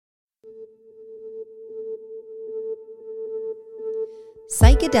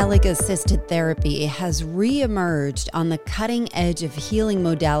Psychedelic assisted therapy has re-emerged on the cutting edge of healing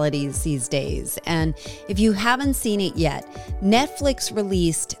modalities these days. And if you haven't seen it yet, Netflix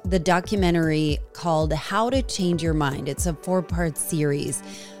released the documentary called How to Change Your Mind. It's a 4-part series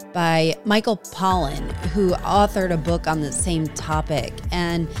by Michael Pollan, who authored a book on the same topic.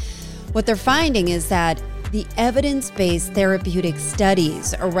 And what they're finding is that the evidence-based therapeutic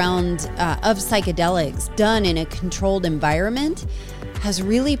studies around of psychedelics done in a controlled environment has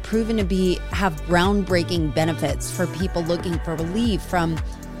really proven to have groundbreaking benefits for people looking for relief from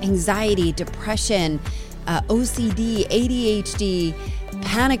anxiety, depression, OCD, ADHD,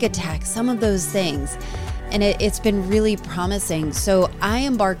 panic attacks, some of those things. And it's been really promising. So I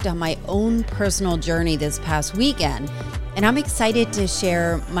embarked on my own personal journey this past weekend, and I'm excited to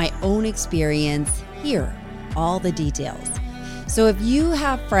share my own experience here, all the details. So if you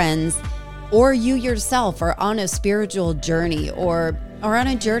have friends or you yourself are on a spiritual journey or on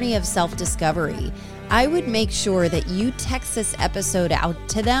a journey of self-discovery, I would make sure that you text this episode out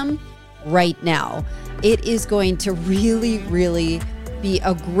to them right now. It is going to really, really be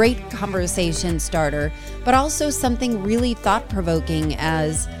a great conversation starter, but also something really thought-provoking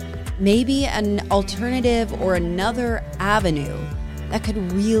as maybe an alternative or another avenue that could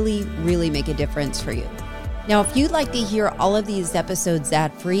really, really make a difference for you. Now, if you'd like to hear all of these episodes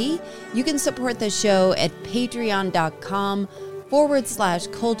ad-free, you can support the show at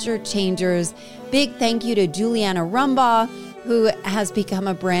patreon.com/culture changers. Big thank you to Juliana Rumbaugh, who has become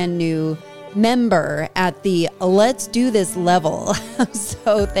a brand new member at the Let's Do This level. I'm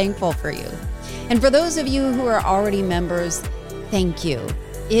so thankful for you. And for those of you who are already members, thank you.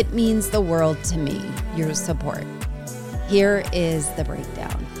 It means the world to me, your support. Here is the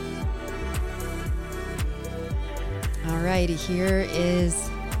breakdown. All right, here is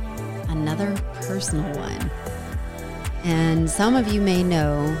another personal one. And some of you may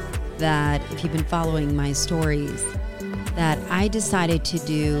know that if you've been following my stories, that I decided to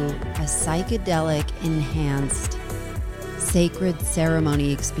do a psychedelic enhanced sacred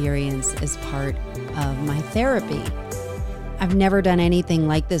ceremony experience as part of my therapy. I've never done anything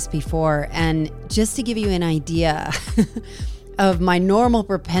like this before. And just to give you an idea of my normal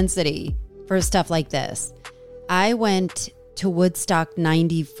propensity for stuff like this, I went to Woodstock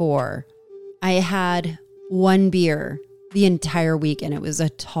 94. I had one beer the entire weekend. It was a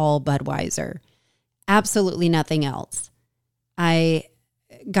tall Budweiser. Absolutely nothing else. I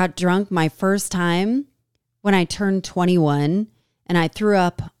got drunk my first time when I turned 21, and I threw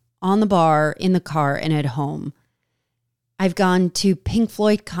up on the bar, in the car, and at home. I've gone to Pink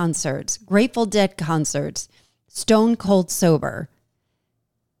Floyd concerts, Grateful Dead concerts, stone cold sober,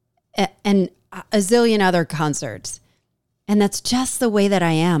 and a zillion other concerts. And that's just the way that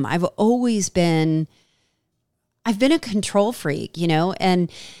I am. I've been a control freak, and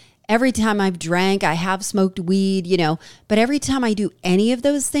every time I've drank, I have smoked weed, but every time I do any of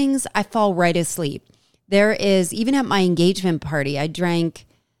those things, I fall right asleep. Even at my engagement party, I drank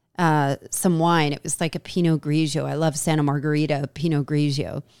some wine. It was like a Pinot Grigio. I love Santa Margherita Pinot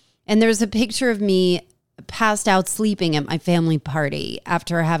Grigio. And there's a picture of me passed out sleeping at my family party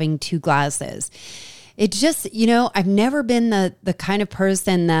after having 2 glasses. It just, I've never been the kind of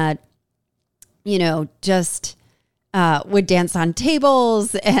person that, just would dance on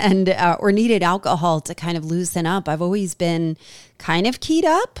tables and or needed alcohol to kind of loosen up. I've always been kind of keyed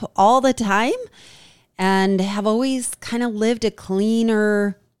up all the time and have always kind of lived a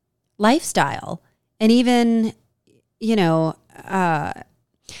cleaner lifestyle. And even,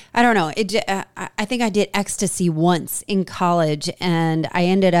 I don't know. I think I did ecstasy once in college, and I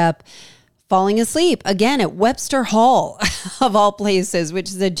ended up falling asleep again at Webster Hall, of all places, which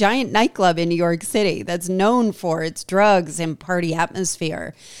is a giant nightclub in New York City that's known for its drugs and party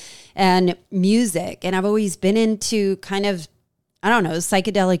atmosphere and music. And I've always been into kind of,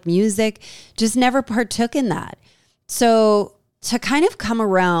 psychedelic music, just never partook in that. So to kind of come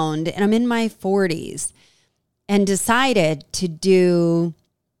around, and I'm in my 40s, and decided to do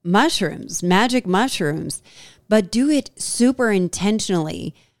mushrooms, magic mushrooms, but do it super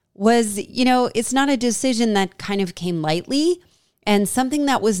intentionally was, it's not a decision that kind of came lightly and something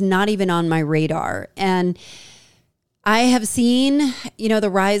that was not even on my radar. And I have seen, the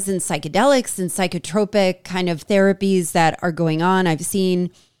rise in psychedelics and psychotropic kind of therapies that are going on. I've seen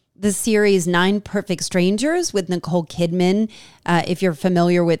the series 9 Perfect Strangers with Nicole Kidman, if you're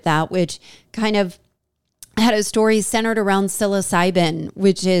familiar with that, which kind of had a story centered around psilocybin,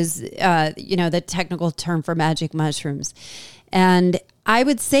 which is, the technical term for magic mushrooms. And I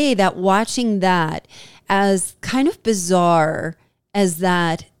would say that watching that, as kind of bizarre as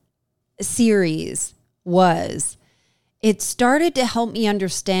that series was, it started to help me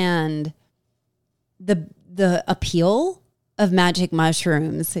understand the appeal of magic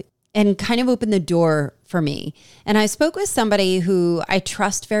mushrooms and kind of opened the door for me. And I spoke with somebody who I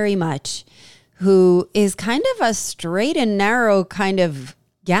trust very much, who is kind of a straight and narrow kind of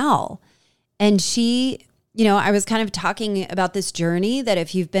gal. And she, I was kind of talking about this journey that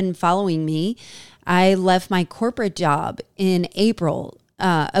if you've been following me, I left my corporate job in April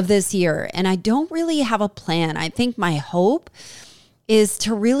of this year, and I don't really have a plan. I think my hope is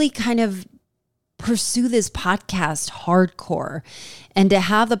to really kind of pursue this podcast hardcore and to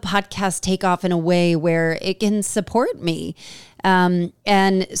have the podcast take off in a way where it can support me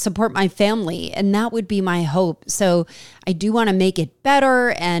and support my family. And that would be my hope. So I do want to make it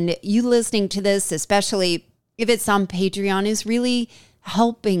better. And you listening to this, especially if it's on Patreon, is really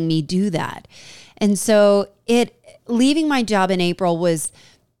helping me do that. And so leaving my job in April was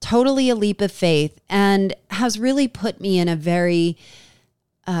totally a leap of faith and has really put me in a very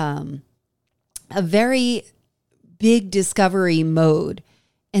big discovery mode.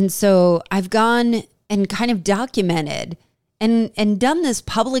 And so I've gone and kind of documented and done this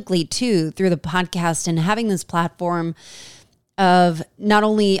publicly too through the podcast and having this platform of not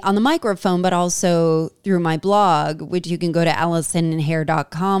only on the microphone, but also through my blog, which you can go to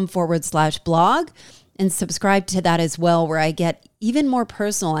AllisonHare.com/blog and subscribe to that as well, where I get even more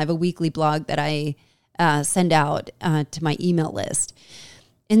personal. I have a weekly blog that I send out to my email list.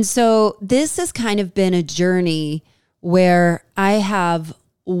 And so this has kind of been a journey where I have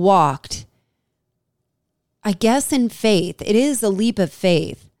walked, I guess, in faith. It is a leap of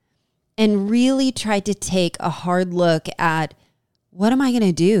faith, and really tried to take a hard look at what am I going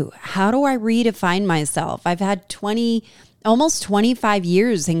to do? How do I redefine myself? I've had almost 25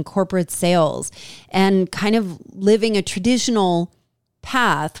 years in corporate sales and kind of living a traditional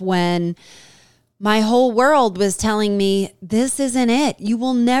path when my whole world was telling me, this isn't it. You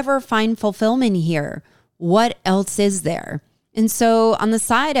will never find fulfillment here. What else is there? And so on the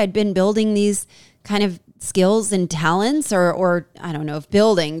side, I'd been building these kind of skills and talents, or I don't know if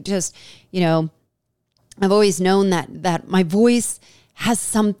building, just, I've always known that my voice has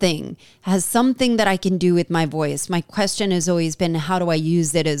something that I can do with my voice. My question has always been, how do I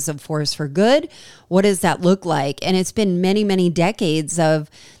use it as a force for good? What does that look like? And it's been many, many decades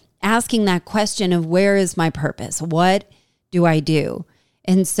of asking that question of where is my purpose? What do I do?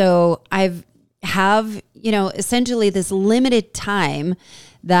 And so have essentially this limited time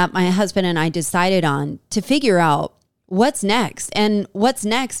that my husband and I decided on to figure out what's next. And what's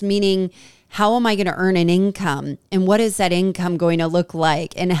next, meaning how am I going to earn an income? And what is that income going to look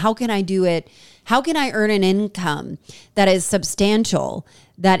like? And how can I do it? How can I earn an income that is substantial,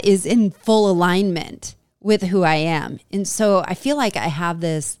 that is in full alignment with who I am? And so I feel like I have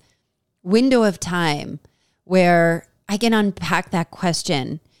this window of time where I can unpack that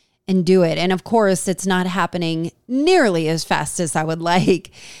question and do it. And of course, it's not happening nearly as fast as I would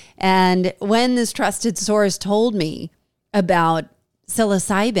like. And when this trusted source told me about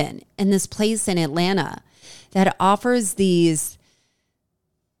psilocybin and this place in Atlanta that offers these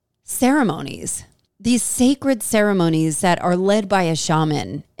ceremonies, these sacred ceremonies that are led by a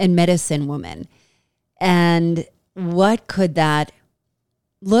shaman and medicine woman, and what could that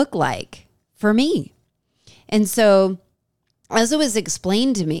look like for me? And so as it was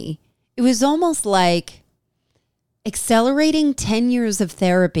explained to me, it was almost like accelerating 10 years of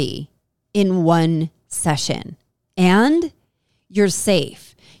therapy in one session. And you're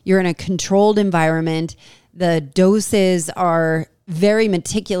safe. You're in a controlled environment. The doses are very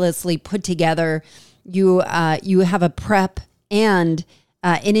meticulously put together. You have a prep and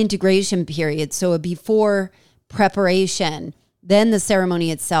an integration period. So a before preparation, then the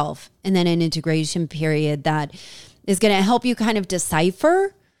ceremony itself, and then an integration period that is going to help you kind of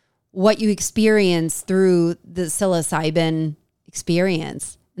decipher what you experience through the psilocybin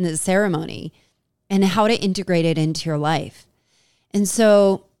experience and the ceremony and how to integrate it into your life. And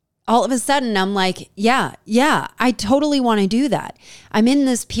so all of a sudden I'm like, yeah, I totally want to do that. I'm in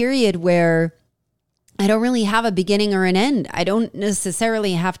this period where I don't really have a beginning or an end. I don't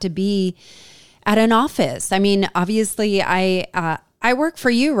necessarily have to be at an office. I mean, obviously I work for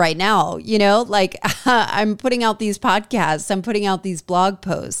you right now, I'm putting out these podcasts, I'm putting out these blog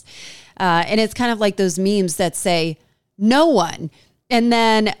posts. And it's kind of like those memes that say, no one. And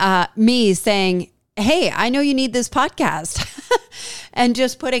then me saying, hey, I know you need this podcast and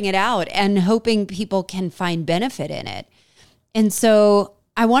just putting it out and hoping people can find benefit in it. And so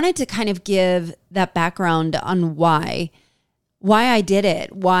I wanted to kind of give that background on why I did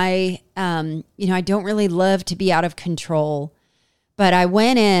it, why, I don't really love to be out of control, but I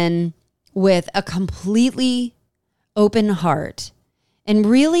went in with a completely open heart. And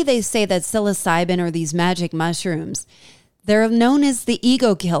really, they say that psilocybin or these magic mushrooms, they're known as the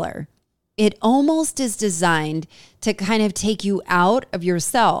ego killer. It almost is designed to kind of take you out of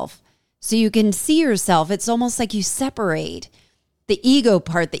yourself so you can see yourself. It's almost like you separate the ego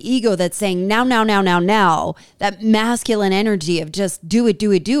part, the ego that's saying now, that masculine energy of just do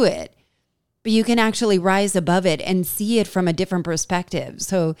it. But you can actually rise above it and see it from a different perspective.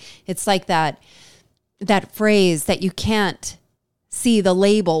 So it's like that phrase that you can't see the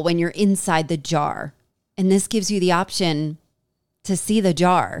label when you're inside the jar. And this gives you the option to see the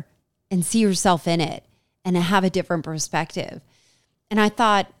jar and see yourself in it and have a different perspective. And I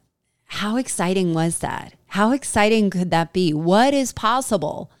thought, how exciting was that? How exciting could that be? What is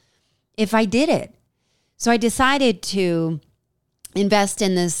possible if I did it? So I decided to invest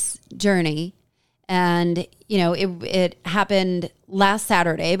in this journey. And, it happened last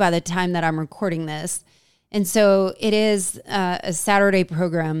Saturday by the time that I'm recording this. And so it is a Saturday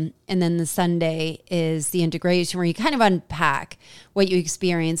program, and then the Sunday is the integration where you kind of unpack what you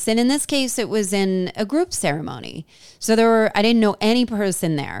experienced. And in this case, it was in a group ceremony. So I didn't know any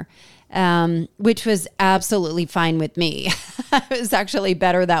person there, which was absolutely fine with me. It was actually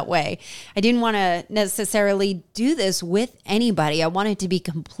better that way. I didn't want to necessarily do this with anybody. I wanted to be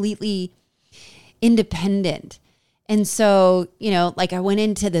completely independent. And so, I went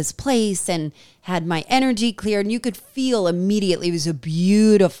into this place and had my energy cleared, and you could feel immediately it was a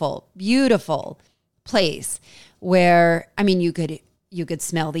beautiful, beautiful place where, you could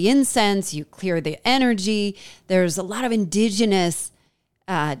smell the incense, you clear the energy. There's a lot of indigenous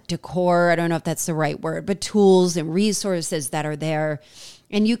decor. I don't know if that's the right word, but tools and resources that are there.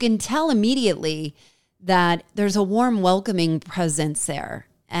 And you can tell immediately that there's a warm, welcoming presence there.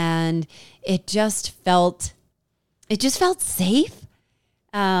 And it just felt safe.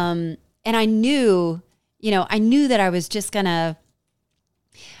 And I knew that I was just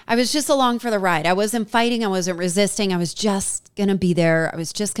along for the ride. I wasn't fighting. I wasn't resisting. I was just going to be there. I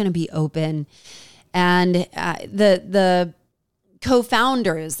was just going to be open. And the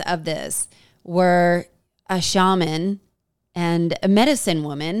co-founders of this were a shaman and a medicine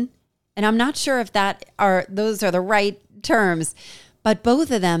woman. And I'm not sure if those are the right terms, but both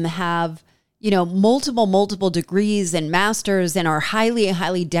of them have multiple degrees and masters and are highly,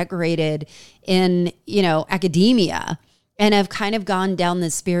 highly decorated in, academia and have kind of gone down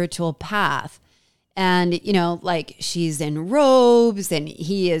this spiritual path. And, she's in robes and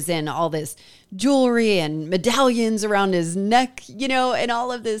he is in all this jewelry and medallions around his neck, and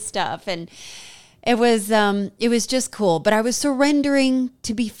all of this stuff. And it was just cool. But I was surrendering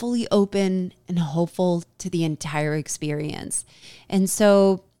to be fully open and hopeful to the entire experience. And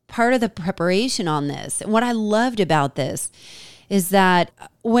so part of the preparation on this, and what I loved about this, is that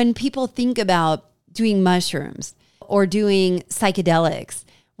when people think about doing mushrooms or doing psychedelics,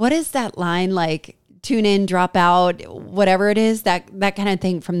 what is that line like? Tune in, drop out, whatever it is, that kind of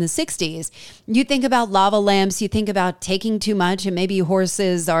thing from the 60s. You think about lava lamps, you think about taking too much, and maybe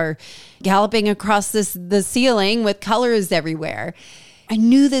horses are galloping across the ceiling with colors everywhere. I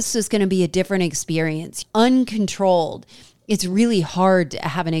knew this was going to be a different experience, uncontrolled. It's really hard to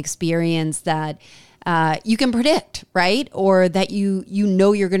have an experience that you can predict, right? Or that you're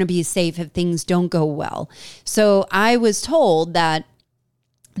going to be safe if things don't go well. So I was told that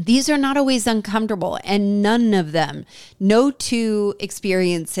these are not always uncomfortable, and none of them, no two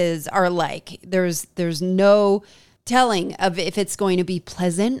experiences are like. There's no telling of if it's going to be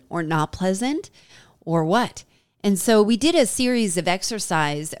pleasant or not pleasant or what. And so we did a series of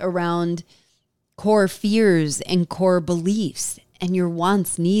exercise around core fears and core beliefs and your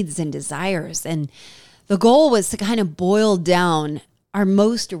wants, needs, and desires. And the goal was to kind of boil down our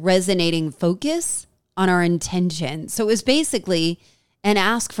most resonating focus on our intention. So it was basically an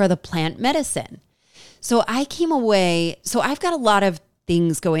ask for the plant medicine. So I came away, so I've got a lot of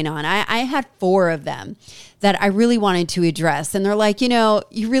things going on. I had 4 of them that I really wanted to address. And they're like,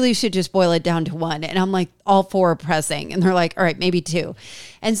 you really should just boil it down to 1. And I'm like, all 4 are pressing. And they're like, all right, maybe 2.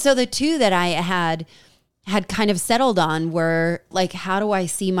 And so the 2 that I had kind of settled on were like, how do I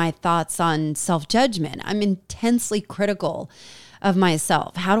see my thoughts on self-judgment? I'm intensely critical of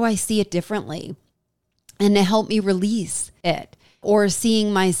myself. How do I see it differently? And to help me release it, or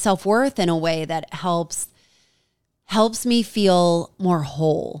seeing my self-worth in a way that helps me feel more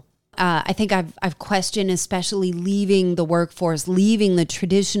whole. I think I've questioned, especially leaving the workforce, leaving the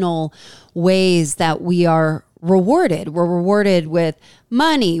traditional ways that we are rewarded. We're rewarded with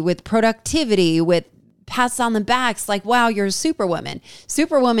money, with productivity, with pats on the backs, like, wow, you're a superwoman.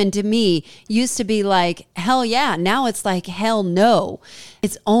 Superwoman to me used to be like, hell yeah. Now it's like, hell no.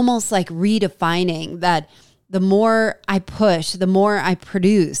 It's almost like redefining that the more I push, the more I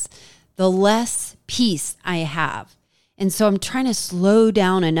produce, the less peace I have. And so I'm trying to slow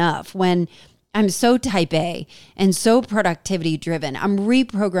down enough when I'm so type A and so productivity driven. I'm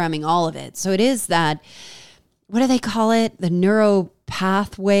reprogramming all of it. So it is that, what do they call it? The neural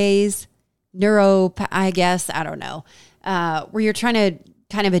pathways, I guess, I don't know, where you're trying to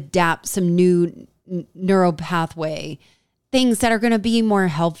kind of adapt some new neural pathway things that are going to be more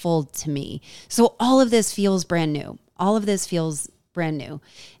helpful to me. So all of this feels brand new.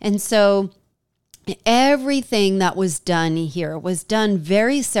 And so everything that was done here was done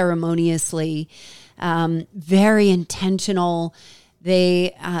very ceremoniously, very intentional.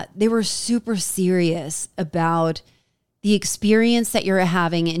 They were super serious about the experience that you're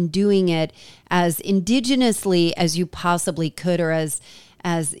having and doing it as indigenously as you possibly could, or as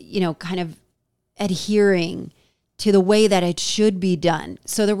kind of adhering to the way that it should be done.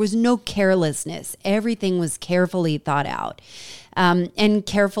 So there was no carelessness. Everything was carefully thought out, and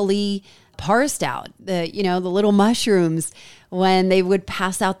carefully parsed out. The little mushrooms, when they would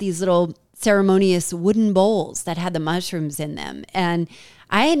pass out these little ceremonious wooden bowls that had the mushrooms in them. And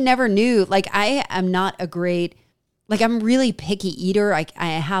I had never knew, I am not a great, I'm a really picky eater. I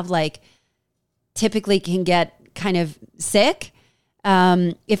have typically can get kind of sick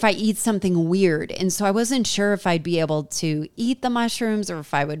if I eat something weird. And so I wasn't sure if I'd be able to eat the mushrooms or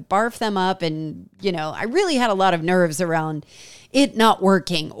if I would barf them up. And, I really had a lot of nerves around it not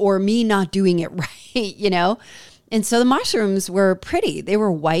working or me not doing it right, And so the mushrooms were pretty. They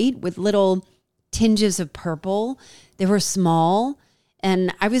were white with little tinges of purple. They were small,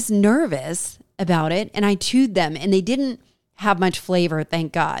 and I was nervous about it, and I chewed them, and they didn't have much flavor,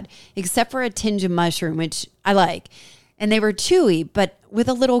 thank God, except for a tinge of mushroom, which I like. And they were chewy, but with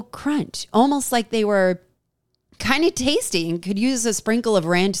a little crunch, almost like they were kind of tasty and could use a sprinkle of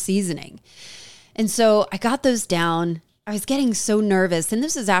ranch seasoning. And so I got those down. I was getting so nervous, and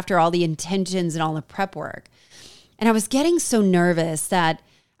this is after all the intentions and all the prep work. And I was getting so nervous that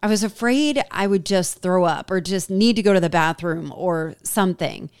I was afraid I would just throw up or just need to go to the bathroom or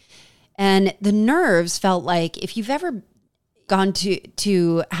something. And the nerves felt like, if you've ever gone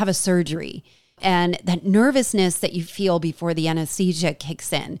to have a surgery, and that nervousness that you feel before the anesthesia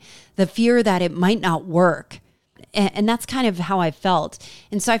kicks in, the fear that it might not work. And that's kind of how I felt.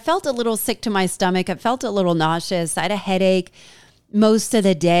 And so I felt a little sick to my stomach. I felt a little nauseous. I had a headache most of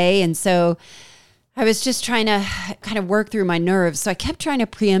the day. And so I was just trying to kind of work through my nerves. So I kept trying to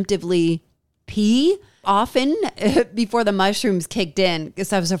preemptively pee often before the mushrooms kicked in,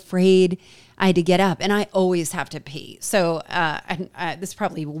 because I was afraid I had to get up, and I always have to pee. So this is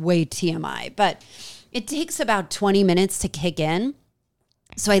probably way TMI, but it takes about 20 minutes to kick in.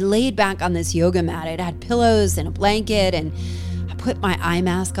 So I laid back on this yoga mat. It had pillows and a blanket, and I put my eye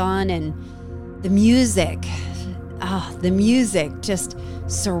mask on, and the music just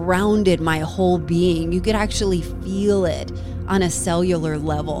surrounded my whole being. You could actually feel it on a cellular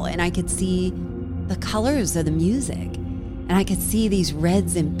level, and I could see the colors of the music. And I could see these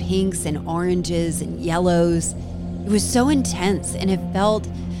reds and pinks and oranges and yellows. It was so intense, and it felt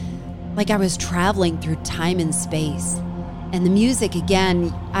like I was traveling through time and space. And the music,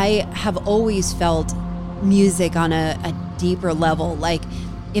 again, I have always felt music on a deeper level. Like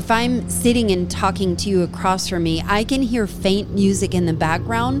if I'm sitting and talking to you across from me, I can hear faint music in the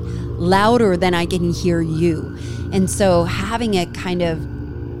background louder than I can hear you. And so having it kind of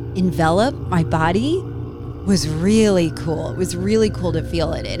envelop my body was really cool. It was really cool to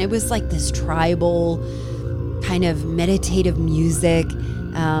feel it. And it was like this tribal kind of meditative music.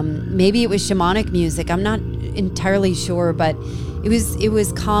 Maybe it was shamanic music. I'm not entirely sure, but it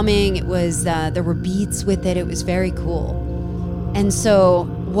was calming. It was, there were beats with it. It was very cool. And so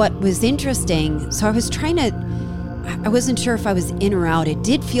what was interesting, so I wasn't sure if I was in or out. It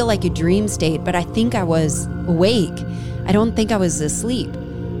did feel like a dream state, but I think I was awake. I don't think I was asleep.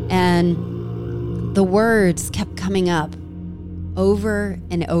 And the words kept coming up over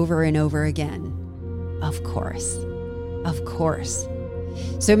and over and over again. Of course.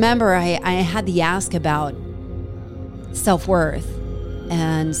 So remember, I had the ask about self-worth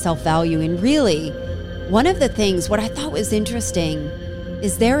and self-value. And really, one of the things, what I thought was interesting,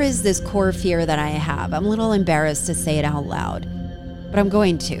 is there is this core fear that I have. I'm a little embarrassed to say it out loud, but I'm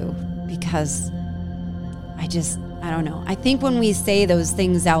going to, because I don't know. I think when we say those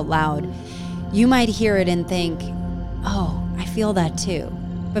things out loud, you might hear it and think, oh, I feel that too,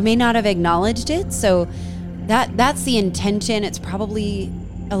 but may not have acknowledged it. So that's the intention. It's probably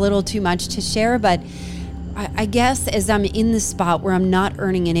a little too much to share, but I guess as I'm in the spot where I'm not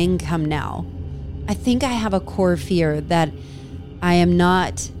earning an income now, I think I have a core fear that I am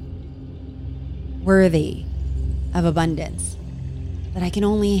not worthy of abundance, that I can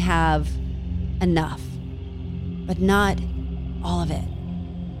only have enough, but not all of it.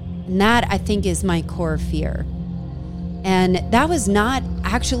 And that, I think, is my core fear. And that was not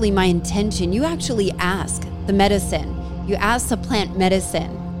actually my intention. You actually ask the medicine, you ask the plant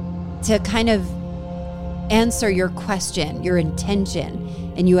medicine to kind of answer your question, your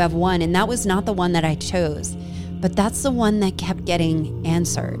intention, and you have one. And that was not the one that I chose, but that's the one that kept getting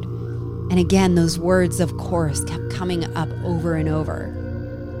answered. And again, those words, of course, kept coming up over and over.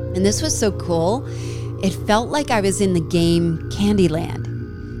 And this was so cool. It felt like I was in the game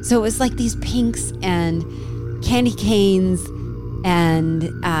Candyland. So it was like these pinks and candy canes, and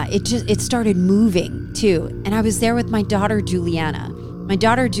it started moving too. And I was there with my daughter, Juliana. My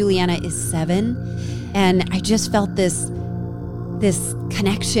daughter, Juliana, is 7, and I just felt this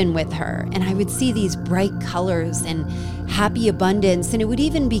connection with her. And I would see these bright colors and happy abundance, and it would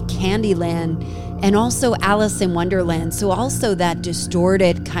even be Candyland and also Alice in Wonderland. So also that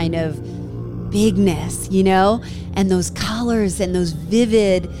distorted kind of bigness, and those colors and those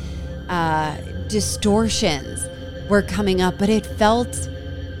vivid distortions were coming up, but it felt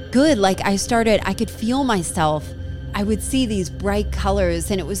good. Like I could feel myself. I would see these bright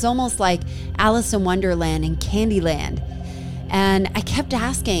colors, and it was almost like Alice in Wonderland and Candyland. And I kept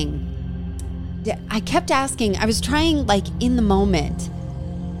asking, I was trying, like, in the moment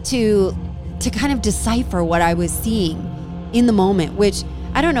to kind of decipher what I was seeing in the moment, which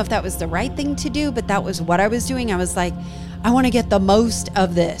I don't know if that was the right thing to do, but that was what I was doing. I was like, I want to get the most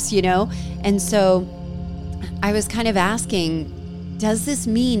of this, And so I was kind of asking, does this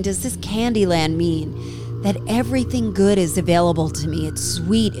Candyland mean that everything good is available to me? It's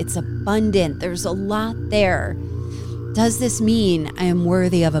sweet, it's abundant, there's a lot there. Does this mean I am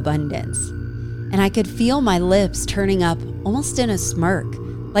worthy of abundance? And I could feel my lips turning up almost in a smirk,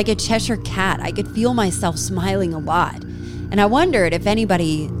 like a Cheshire cat. I could feel myself smiling a lot. And I wondered if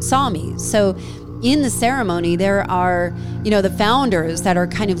anybody saw me. So in the ceremony, there are, the founders that are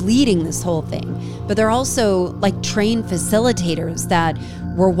kind of leading this whole thing, but they're also like trained facilitators that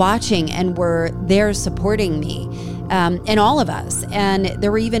were watching and were there supporting me, and all of us. And there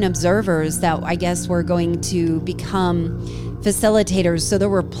were even observers that I guess were going to become facilitators. So there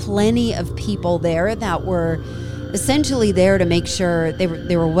were plenty of people there that were essentially there to make sure they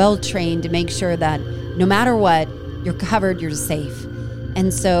were well trained, to make sure that no matter what, you're covered, you're safe.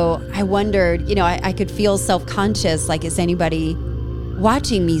 And so I wondered, I could feel self-conscious, like, is anybody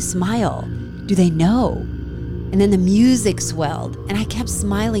watching me smile? Do they know? And then the music swelled, and I kept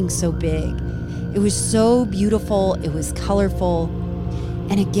smiling so big. It was so beautiful. It was colorful.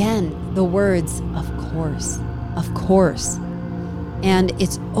 And again, the words, of course. And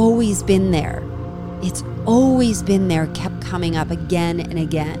it's always been there. It's always been there, kept coming up again and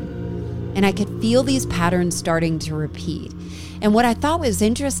again. And I could feel these patterns starting to repeat. And what I thought was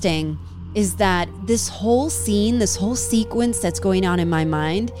interesting is that this whole scene, this whole sequence that's going on in my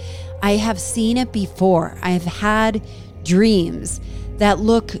mind, I have seen it before. I have had dreams that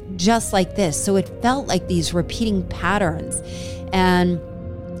look just like this. So it felt like these repeating patterns. And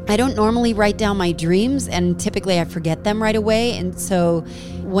I don't normally write down my dreams, and typically I forget them right away. And so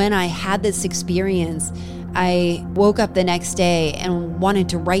when I had this experience, I woke up the next day and wanted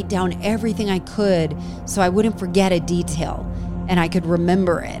to write down everything I could so I wouldn't forget a detail and I could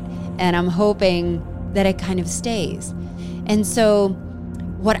remember it. And I'm hoping that it kind of stays. And so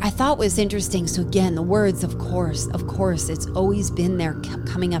what I thought was interesting, so again, the words, of course, it's always been there, kept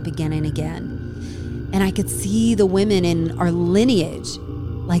coming up again and again. And I could see the women in our lineage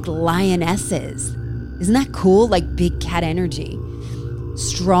like lionesses. Isn't that cool? Like big cat energy.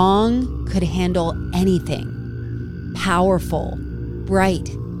 Strong, could handle anything. Powerful, bright,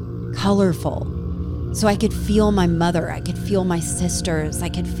 colorful. So I could feel my mother, I could feel my sisters, I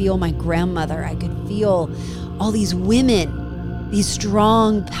could feel my grandmother, I could feel all these women, these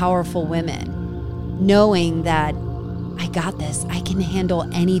strong, powerful women, knowing that I got this, I can handle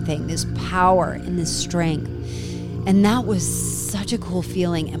anything, this power and this strength. And that was such a cool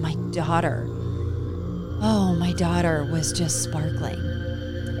feeling. And my daughter was just sparkling.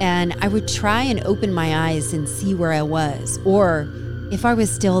 And I would try and open my eyes and see where I was, or if I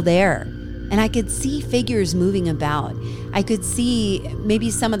was still there. And I could see figures moving about. I could see maybe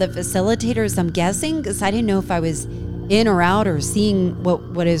some of the facilitators, I'm guessing, because I didn't know if I was in or out or seeing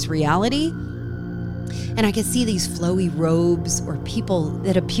what is reality. And I could see these flowy robes or people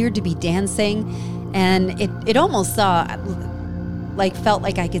that appeared to be dancing. And it almost felt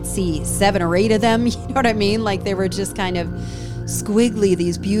like I could see 7 or 8 of them. You know what I mean? Like they were just kind of squiggly,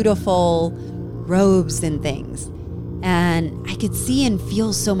 these beautiful robes and things. And I could see and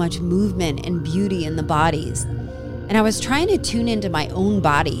feel so much movement and beauty in the bodies. And I was trying to tune into my own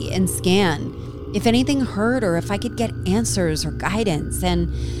body and scan if anything hurt or if I could get answers or guidance.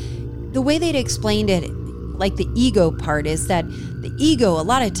 And the way they'd explained it, like the ego part, is that the ego a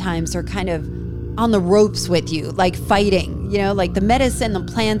lot of times are kind of on the ropes with you, like fighting, like the medicine, the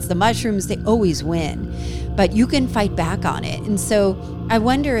plants, the mushrooms, they always win, but you can fight back on it. And so I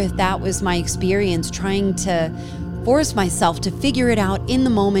wonder if that was my experience, trying to force myself to figure it out in the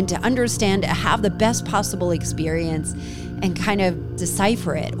moment, to understand, to have the best possible experience and kind of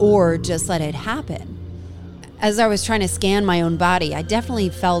decipher it, or just let it happen. As I was trying to scan my own body, I definitely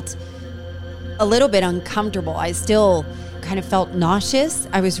felt a little bit uncomfortable. I still kind of felt nauseous.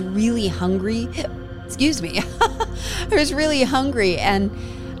 I was really hungry. Excuse me. I was really hungry, and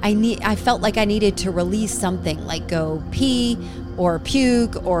I felt like I needed to release something, like go pee or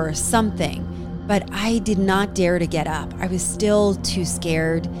puke or something. But I did not dare to get up. I was still too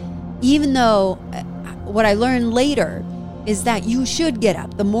scared, even though what I learned later is that you should get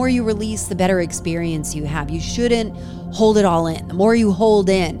up. The more you release, the better experience you have. You shouldn't hold it all in. The more you hold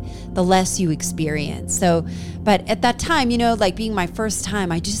in, the less you experience. So, but at that time, like being my first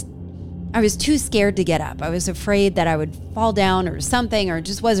time, I was too scared to get up. I was afraid that I would fall down or something, or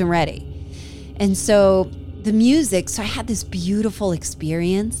just wasn't ready. And so so I had this beautiful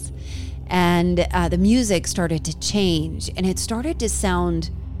experience, and the music started to change, and it started to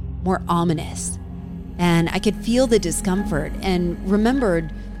sound more ominous. And I could feel the discomfort, and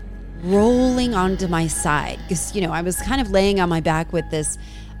remembered rolling onto my side because, I was kind of laying on my back with this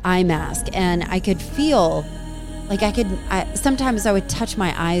eye mask, and I could feel like sometimes I would touch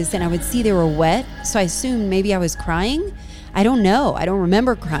my eyes and I would see they were wet. So I assumed maybe I was crying. I don't know. I don't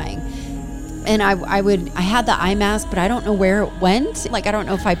remember crying. And I had the eye mask, but I don't know where it went. Like, I don't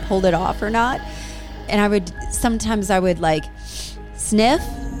know if I pulled it off or not. And sometimes I would like sniff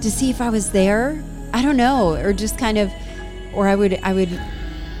to see if I was there. I don't know. Or just kind of, or I would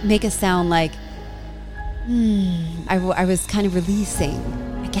make a sound like, I was kind of releasing,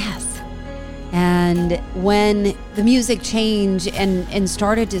 I guess. And when the music changed and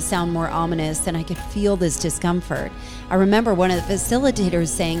started to sound more ominous, and I could feel this discomfort, I remember one of the facilitators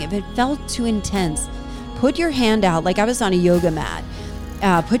saying, if it felt too intense, put your hand out, like I was on a yoga mat,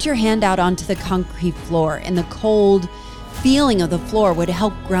 put your hand out onto the concrete floor, and the cold feeling of the floor would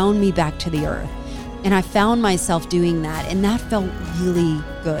help ground me back to the earth. And I found myself doing that, and that felt really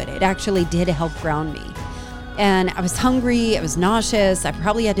good. It actually did help ground me. And I was hungry, I was nauseous, I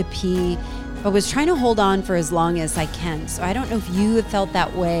probably had to pee, but was trying to hold on for as long as I can. So I don't know if you have felt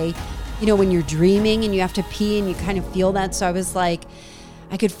that way, when you're dreaming and you have to pee and you kind of feel that. So I was like,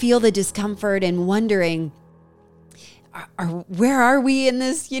 I could feel the discomfort and wondering, where are we in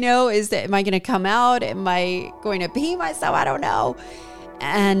this? Am I going to come out? Am I going to pee myself? I don't know.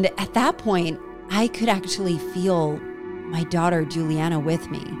 And at that point, I could actually feel my daughter, Juliana, with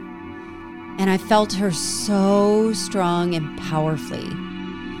me. And I felt her so strong and powerfully.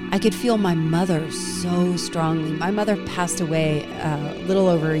 I could feel my mother so strongly. My mother passed away a little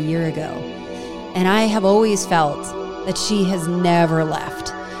over a year ago. And I have always felt that she has never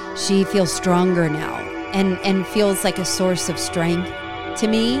left. She feels stronger now and feels like a source of strength to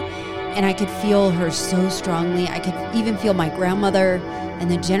me. And I could feel her so strongly. I could even feel my grandmother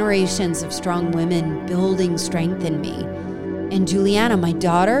and the generations of strong women building strength in me. And Juliana, my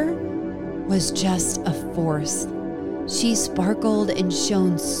daughter, was just a force. She sparkled and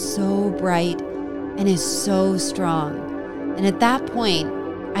shone so bright and is so strong. And at that point,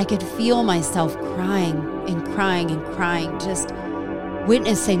 I could feel myself crying and crying and crying, just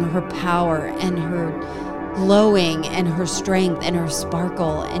witnessing her power and her glowing and her strength and her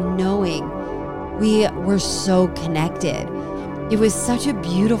sparkle, and knowing we were so connected. It was such a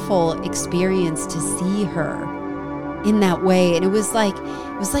beautiful experience to see her in that way. And it was like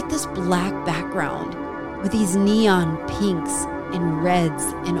this black background with these neon pinks and reds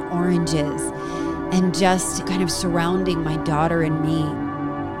and oranges, and just kind of surrounding my daughter and me.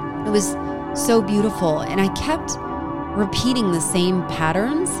 It was so beautiful. And I kept repeating the same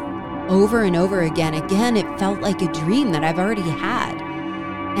patterns over and over again. Again, it felt like a dream that I've already had.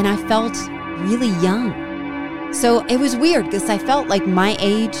 And I felt really young. So it was weird because I felt like my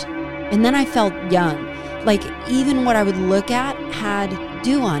age, and then I felt young. Like even what I would look at had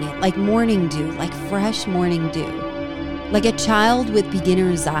dew on it, like morning dew, like fresh morning dew, like a child with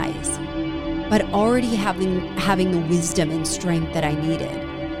beginner's eyes, but already having the wisdom and strength that I needed.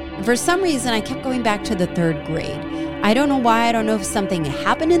 And for some reason, I kept going back to the third grade. I don't know why. I don't know if something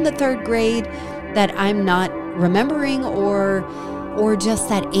happened in the third grade that I'm not remembering, or just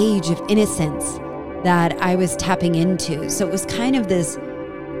that age of innocence that I was tapping into. So it was kind of this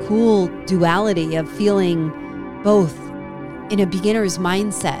cool duality of feeling both in a beginner's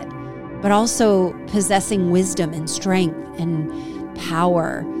mindset, but also possessing wisdom and strength and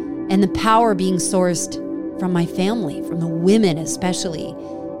power, and the power being sourced from my family, from the women especially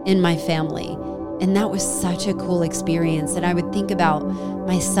in my family. And that was such a cool experience. And I would think about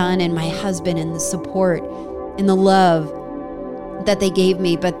my son and my husband and the support and the love that they gave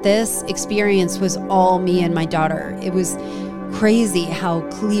me. But this experience was all me and my daughter. It was crazy how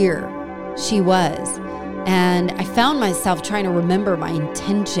clear she was. And I found myself trying to remember my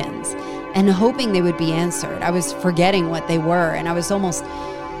intentions and hoping they would be answered. I was forgetting what they were, and I was almost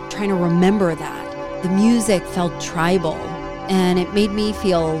trying to remember that. The music felt tribal, and it made me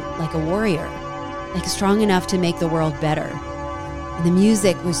feel like a warrior, like strong enough to make the world better. And the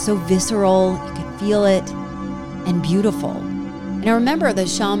music was so visceral, you could feel it, and beautiful. And I remember the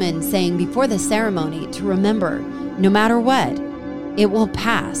shaman saying before the ceremony to remember, no matter what, it will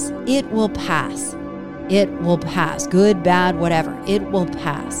pass. It will pass. It will pass. Good, bad, whatever. It will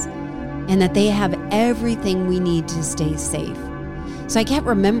pass. And that they have everything we need to stay safe. So I kept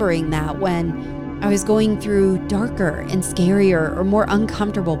remembering that when I was going through darker and scarier or more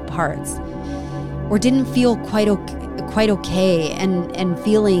uncomfortable parts, or didn't feel quite okay and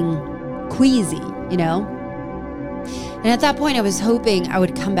feeling queasy, you know? And at that point, I was hoping I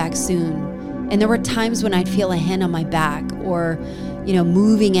would come back soon. And there were times when I'd feel a hand on my back or,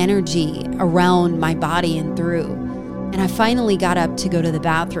 moving energy around my body and through. And I finally got up to go to the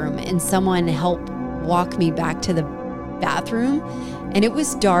bathroom, and someone helped walk me back to the bathroom. And it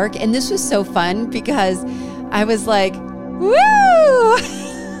was dark. And this was so fun because I was like, woo!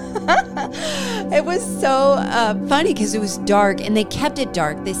 It was so funny because it was dark, and they kept it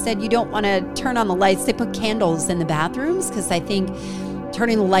dark. They said you don't want to turn on the lights. They put candles in the bathrooms because I think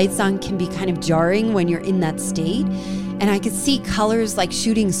turning the lights on can be kind of jarring when you're in that state. And I could see colors like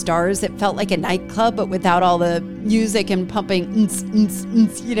shooting stars. It felt like a nightclub, but without all the music and pumping,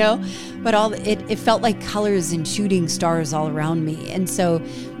 But it felt like colors and shooting stars all around me. And so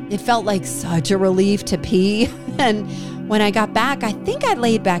it felt like such a relief to pee. And when I got back, I think I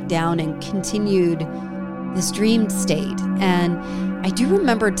laid back down and continued this dream state. And I do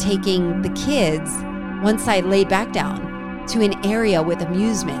remember taking the kids, once I laid back down, to an area with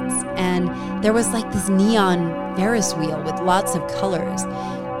amusements. And there was like this neon Ferris wheel with lots of colors.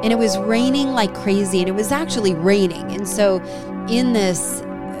 And it was raining like crazy, and it was actually raining. And so in this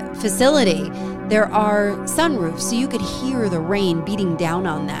facility, there are sunroofs, so you could hear the rain beating down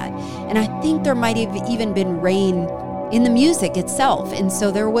on that. And I think there might have even been rain in the music itself. And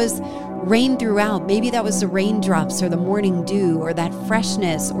so there was rain throughout. Maybe that was the raindrops or the morning dew or that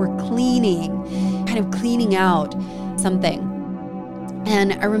freshness or kind of cleaning out something.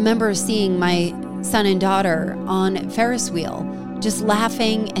 And I remember seeing my son and daughter on Ferris wheel, just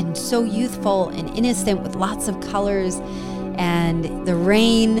laughing and so youthful and innocent with lots of colors. And the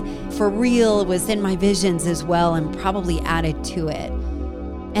rain for real was in my visions as well, and probably added to it.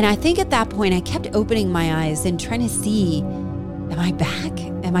 And I think at that point, I kept opening my eyes and trying to see, am I back?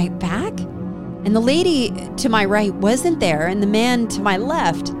 Am I back? And the lady to my right wasn't there, and the man to my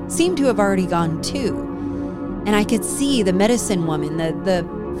left seemed to have already gone too. And I could see the medicine woman,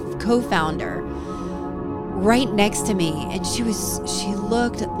 the co-founder, right next to me. And she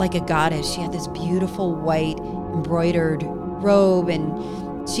looked like a goddess. She had this beautiful white embroidered robe,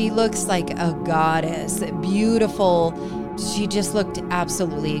 and she looks like a goddess, beautiful. She just looked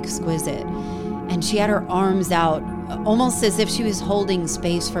absolutely exquisite. And she had her arms out, almost as if she was holding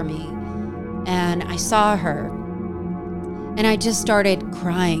space for me. And I saw her, and I just started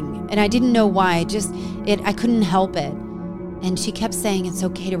crying. And I didn't know why. I couldn't help it. And she kept saying, it's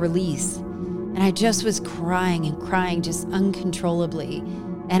okay to release. And I just was crying and crying just uncontrollably.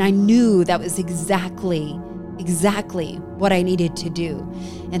 And I knew that was exactly what I needed to do.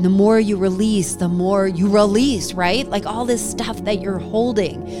 And the more you release, the more you release, right? Like all this stuff that you're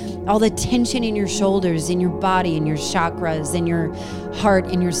holding, all the tension in your shoulders, in your body, in your chakras, in your heart,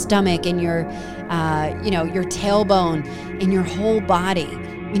 in your stomach, in your tailbone, in your whole body,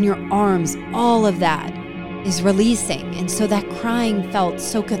 in your arms, all of that is releasing. And so that crying felt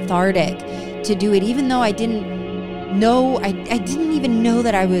so cathartic to do it, even though I didn't know, I didn't even know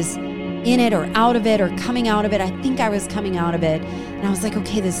that I was in it or out of it or coming out of it. I think I was coming out of it. And I was like,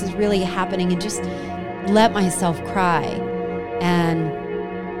 okay, this is really happening, and just let myself cry.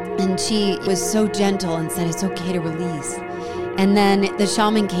 And she was so gentle and said, it's okay to release. And then the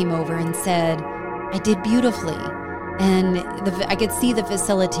shaman came over and said, I did beautifully. And I could see the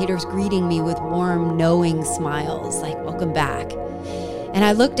facilitators greeting me with warm, knowing smiles, like, welcome back. And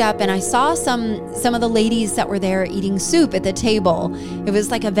I looked up and I saw some of the ladies that were there eating soup at the table. It was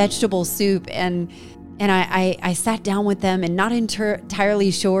like a vegetable soup. And And I sat down with them and not entirely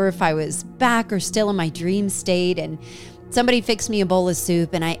sure if I was back or still in my dream state. And somebody fixed me a bowl of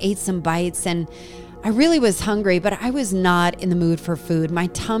soup and I ate some bites, and I really was hungry, but I was not in the mood for food. My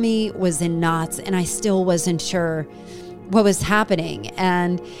tummy was in knots and I still wasn't sure what was happening.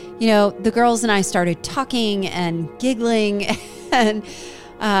 And, the girls and I started talking and giggling and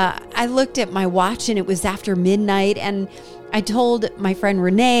I looked at my watch and it was after midnight, and I told my friend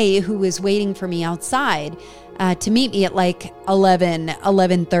Renee, who was waiting for me outside, to meet me at like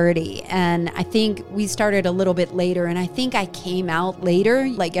 11:30. And I think we started a little bit later, and I think I came out later.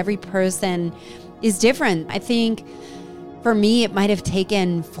 Like, every person is different. I think for me, it might have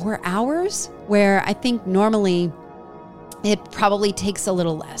taken 4 hours, where I think normally it probably takes a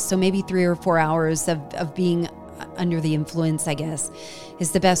little less. So maybe 3 or 4 hours of being under the influence, I guess,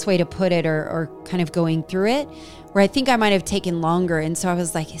 is the best way to put it, or kind of going through it, where I think I might have taken longer. And so I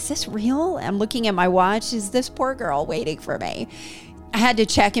was like, is this real? I'm looking at my watch. Is this poor girl waiting for me? I had to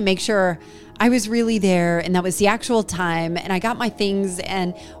check and make sure I was really there, and that was the actual time. And I got my things,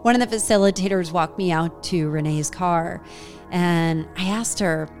 and one of the facilitators walked me out to Renee's car. And I asked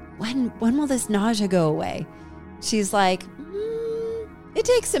her, when will this nausea go away? She's like, it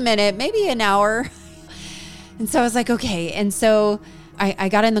takes a minute, maybe an hour. And so I was like, okay. And so I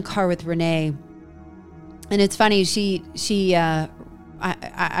got in the car with Renee. And it's funny,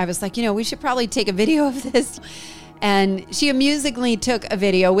 I was like, we should probably take a video of this. And she amusingly took a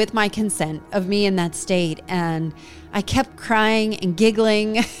video with my consent of me in that state. And I kept crying and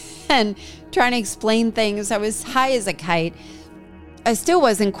giggling and trying to explain things. I was high as a kite. I still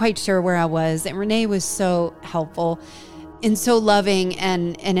wasn't quite sure where I was. And Renee was so helpful and so loving,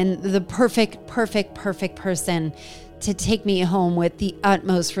 and in the perfect person to take me home with the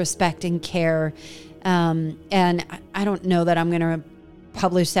utmost respect and care. And I don't know that I'm going to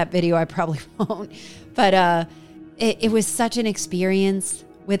publish that video. I probably won't. But it was such an experience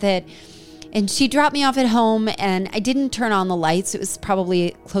with it. And she dropped me off at home, and I didn't turn on the lights. It was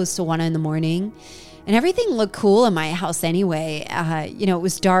probably close to 1 a.m. And everything looked cool in my house anyway. It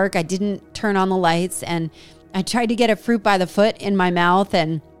was dark. I didn't turn on the lights, and I tried to get a fruit by the foot in my mouth,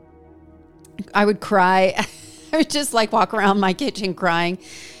 and I would cry. I would just walk around my kitchen crying,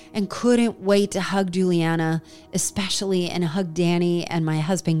 and couldn't wait to hug Juliana, especially, and hug Danny and my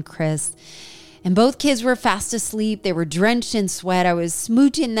husband, Chris. And both kids were fast asleep. They were drenched in sweat. I was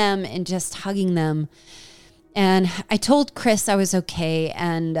smooching them and just hugging them. And I told Chris I was okay.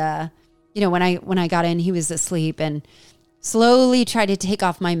 And, when I got in, he was asleep, and slowly tried to take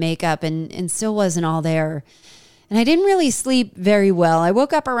off my makeup, and still wasn't all there. And I didn't really sleep very well. I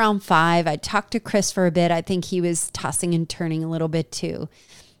woke up around 5. I talked to Chris for a bit. I think he was tossing and turning a little bit too.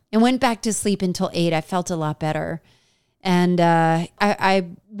 And went back to sleep until 8. I felt a lot better. And I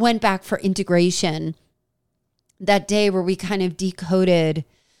went back for integration that day, where we kind of decoded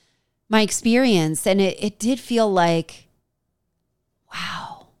my experience. And it did feel like,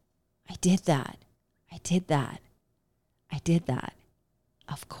 wow, I did that. I did that. I did that.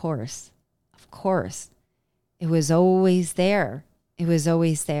 Of course. It was always there. It was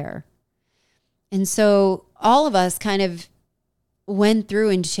always there. And so all of us kind of went through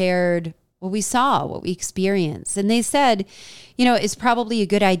and shared what we saw, what we experienced. And they said, it's probably a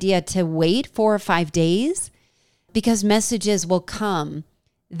good idea to wait 4 or 5 days, because messages will come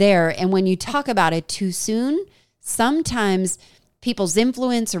there. And when you talk about it too soon, sometimes people's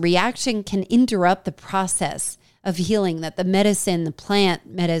influence or reaction can interrupt the process of healing, that the medicine, the plant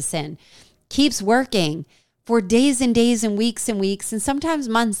medicine, keeps working for days and days and weeks, and sometimes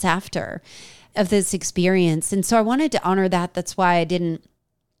months after of this experience. And so I wanted to honor that. That's why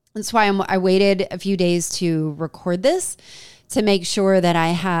I waited a few days to record this, to make sure that I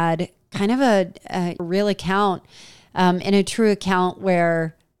had kind of a real account, and a true account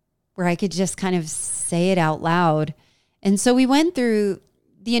where I could just kind of say it out loud. And so we went through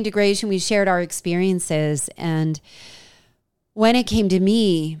the integration, we shared our experiences. And when it came to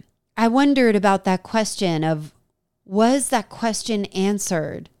me, I wondered about that question of, was that question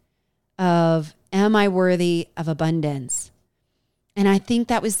answered of, am I worthy of abundance? And I think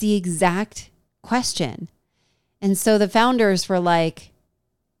that was the exact question. And so the founders were like,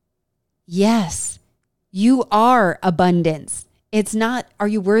 yes, you are abundance. It's not, are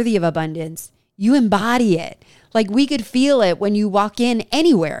you worthy of abundance? You embody it. We could feel it when you walk in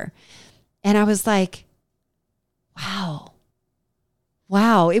anywhere. And I was like, wow.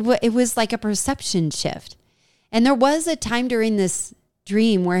 It was like a perception shift. And there was a time during this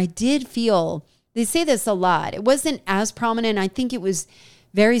dream where I did feel, they say this a lot. It wasn't as prominent. I think it was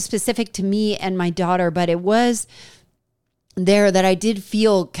very specific to me and my daughter, but it was there that I did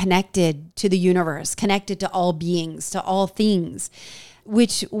feel connected to the universe, connected to all beings, to all things,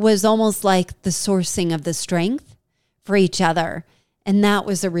 which was almost like the sourcing of the strength for each other. And that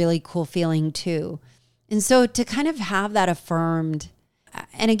was a really cool feeling too. And so to kind of have that affirmed,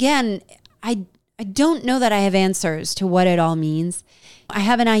 and again, I don't know that I have answers to what it all means. I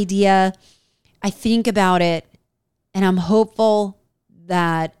have an idea. I think about it, and I'm hopeful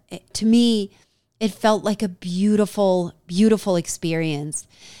that to me, it felt like a beautiful, beautiful experience.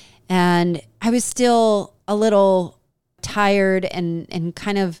 And I was still a little tired and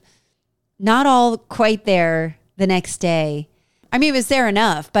kind of not all quite there the next day. I mean, it was there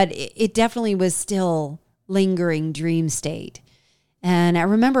enough, but it definitely was still lingering dream state. And I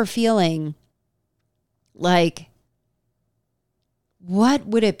remember feeling like, what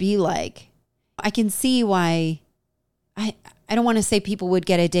would it be like? I can see why I don't want to say people would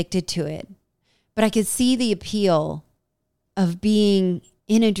get addicted to it, but I could see the appeal of being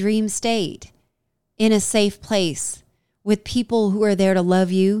in a dream state, in a safe place with people who are there to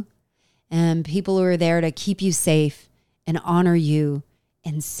love you and people who are there to keep you safe and honor you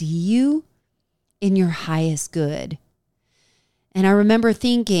and see you in your highest good. And I remember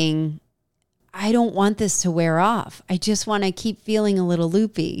thinking, I don't want this to wear off. I just want to keep feeling a little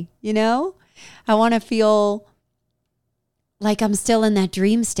loopy, you know? I want to feel like I'm still in that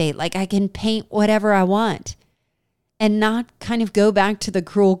dream state, like I can paint whatever I want and not kind of go back to the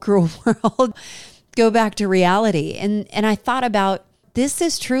cruel, cruel world, go back to reality. And I thought about, this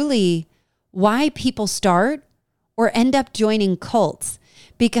is truly why people start or end up joining cults.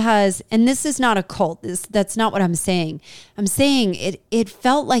 Because, and this is not a cult, that's not what I'm saying. I'm saying it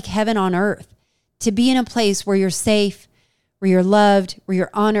felt like heaven on earth to be in a place where you're safe, where you're loved, where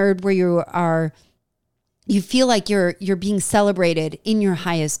you're honored, where you feel like you're being celebrated in your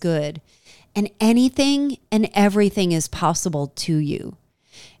highest good. And anything and everything is possible to you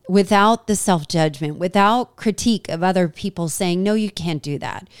without the self-judgment, without critique of other people saying, no, you can't do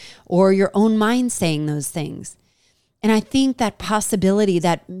that, or your own mind saying those things. And I think that possibility,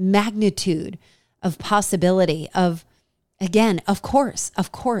 that magnitude of possibility of, again, of course,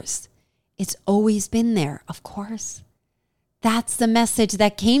 it's always been there, of course. That's the message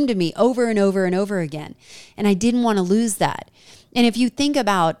that came to me over and over and over again. And I didn't want to lose that. And if you think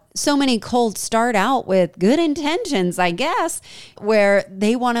about, so many cults start out with good intentions, I guess, where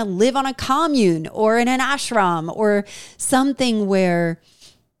they want to live on a commune or in an ashram or something where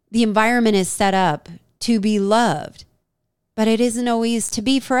the environment is set up to be loved. But it isn't always to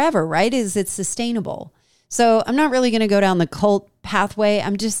be forever, right? Is it sustainable? So I'm not really going to go down the cult pathway.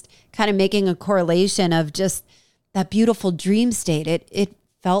 I'm just kind of making a correlation of just that beautiful dream state. It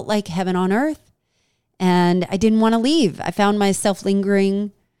felt like heaven on earth. And I didn't want to leave. I found myself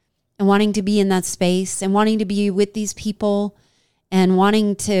lingering and wanting to be in that space and wanting to be with these people and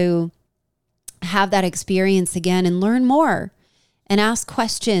wanting to have that experience again and learn more and ask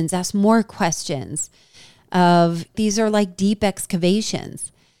questions, ask more questions. These are like deep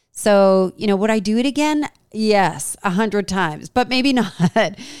excavations. So, would I do it again? Yes, 100 times, but maybe not.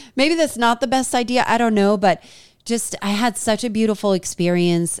 Maybe that's not the best idea. I don't know, but just, I had such a beautiful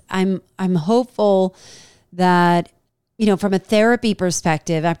experience. I'm hopeful that, from a therapy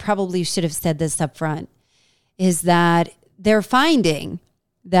perspective, I probably should have said this up front, is that they're finding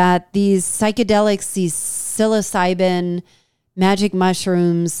that these psychedelics, these psilocybin, magic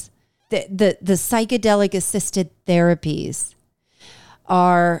mushrooms, the psychedelic assisted therapies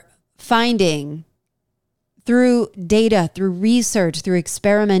are finding through data, through research, through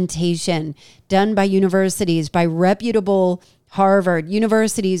experimentation done by universities, by reputable Harvard,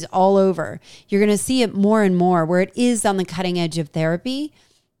 universities all over. You're going to see it more and more where it is on the cutting edge of therapy,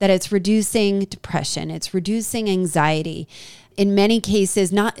 that it's reducing depression, it's reducing anxiety. In many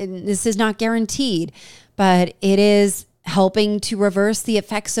cases, this is not guaranteed, but it is helping to reverse the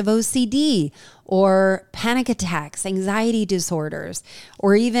effects of OCD or panic attacks, anxiety disorders,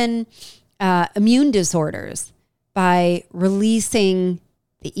 or even immune disorders by releasing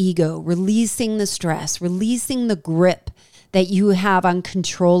the ego, releasing the stress, releasing the grip that you have on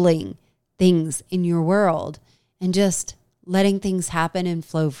controlling things in your world and just letting things happen and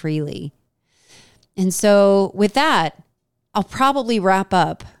flow freely. And so with that, I'll probably wrap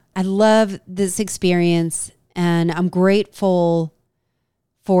up. I love this experience and I'm grateful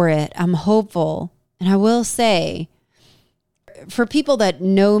for it. I'm hopeful. And I will say, for people that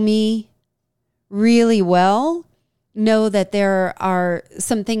know me really well, know that there are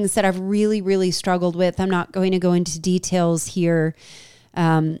some things that I've really, really struggled with. I'm not going to go into details here.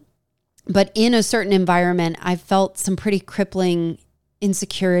 But in a certain environment, I felt some pretty crippling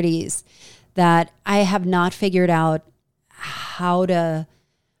insecurities that I have not figured out how to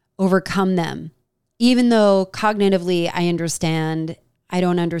overcome them. Even though cognitively I understand, I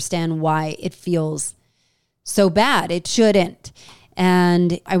don't understand why it feels so bad. It shouldn't.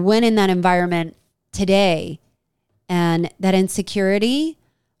 And I went in that environment today, and that insecurity,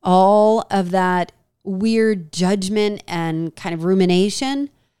 all of that weird judgment and kind of rumination,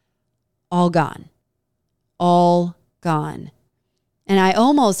 all gone. All gone. And I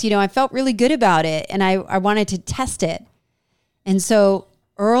almost, I felt really good about it, and I wanted to test it. And so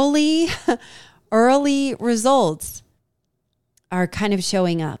early results are kind of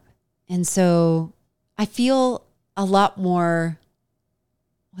showing up. And so I feel a lot more,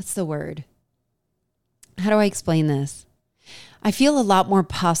 what's the word? How do I explain this? I feel a lot more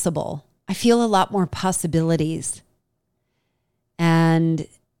possible. I feel a lot more possibilities. And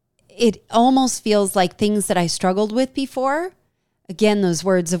it almost feels like things that I struggled with before. Again, those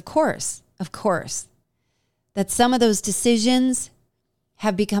words, of course, that some of those decisions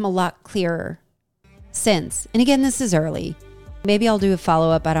have become a lot clearer since. And again, this is early. Maybe I'll do a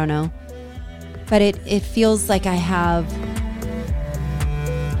follow-up, I don't know. But it feels like I have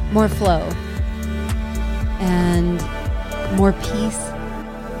more flow and more peace.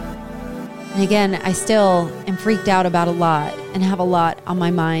 And again, I still am freaked out about a lot and have a lot on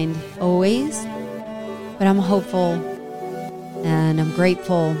my mind always. But I'm hopeful and I'm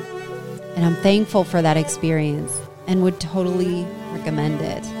grateful and I'm thankful for that experience and would totally recommend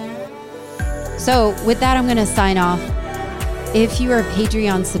it. So with that, I'm going to sign off. If you are a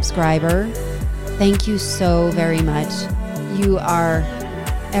Patreon subscriber, thank you so very much. You are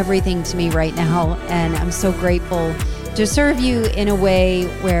everything to me right now, and I'm so grateful to serve you in a way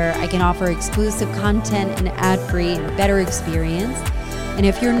where I can offer exclusive content and ad-free and better experience. And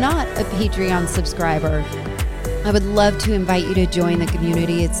if you're not a Patreon subscriber, I would love to invite you to join the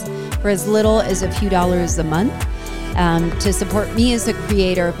community. It's for as little as a few dollars a month to support me as a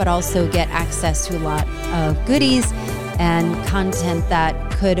creator, but also get access to a lot of goodies and content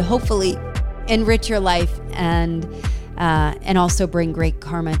that could hopefully enrich your life and also bring great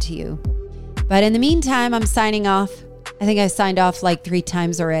karma to you. But in the meantime, I'm signing off. I think I signed off like 3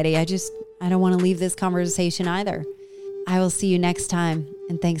 times already. I don't want to leave this conversation either. I will see you next time,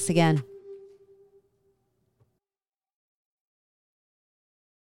 and thanks again.